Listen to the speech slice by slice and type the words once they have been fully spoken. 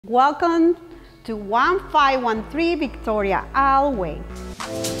Welcome to 1513 Victoria Isle Way.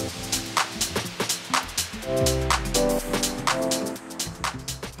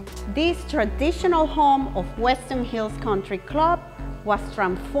 This traditional home of Weston Hills Country Club was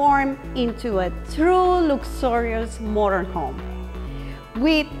transformed into a true luxurious modern home,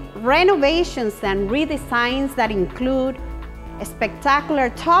 with renovations and redesigns that include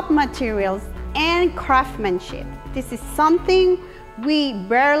spectacular top materials and craftsmanship. This is something we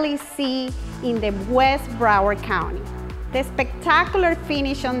barely see in the West Broward County. The spectacular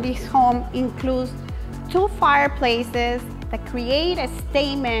finish on this home includes two fireplaces that create a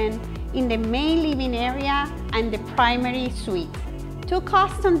statement in the main living area and the primary suite, two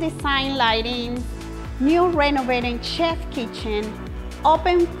custom design lightings, new renovated chef kitchen,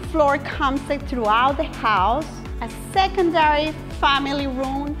 open floor concept throughout the house, a secondary family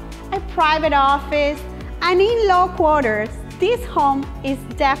room, a private office, and in-law quarters. This home is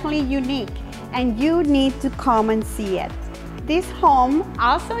definitely unique and you need to come and see it. This home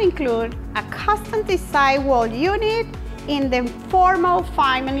also includes a custom design wall unit in the formal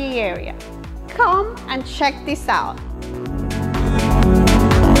family area. Come and check this out.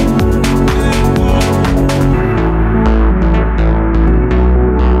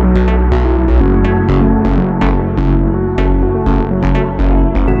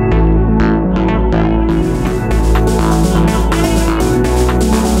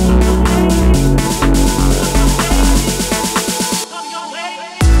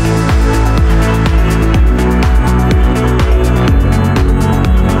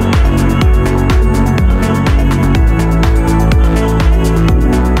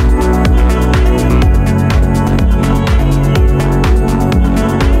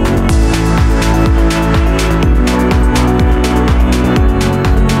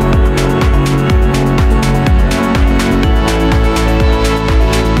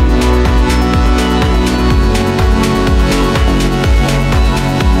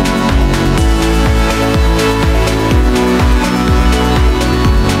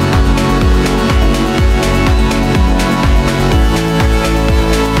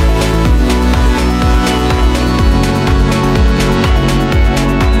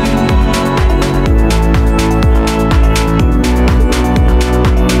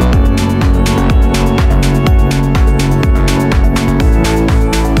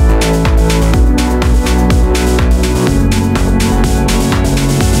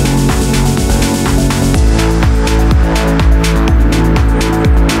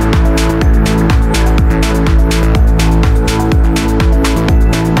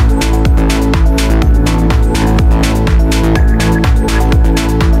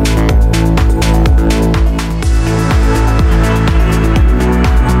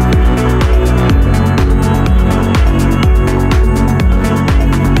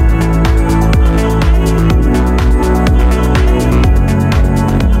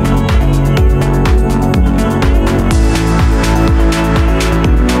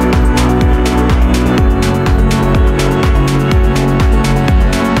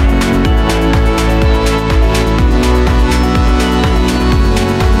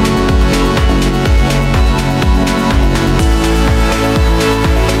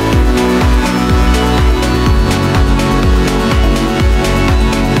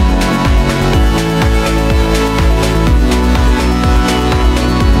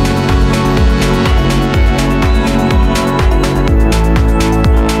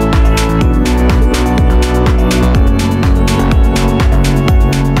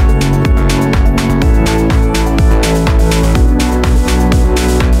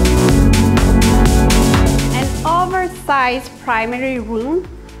 Primary room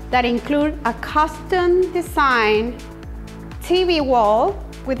that include a custom designed TV wall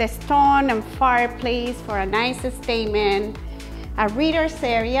with a stone and fireplace for a nice statement, a reader's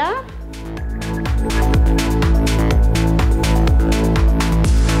area,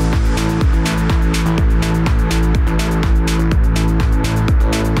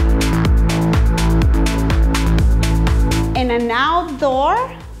 and an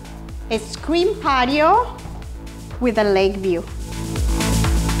outdoor screen patio with a lake view.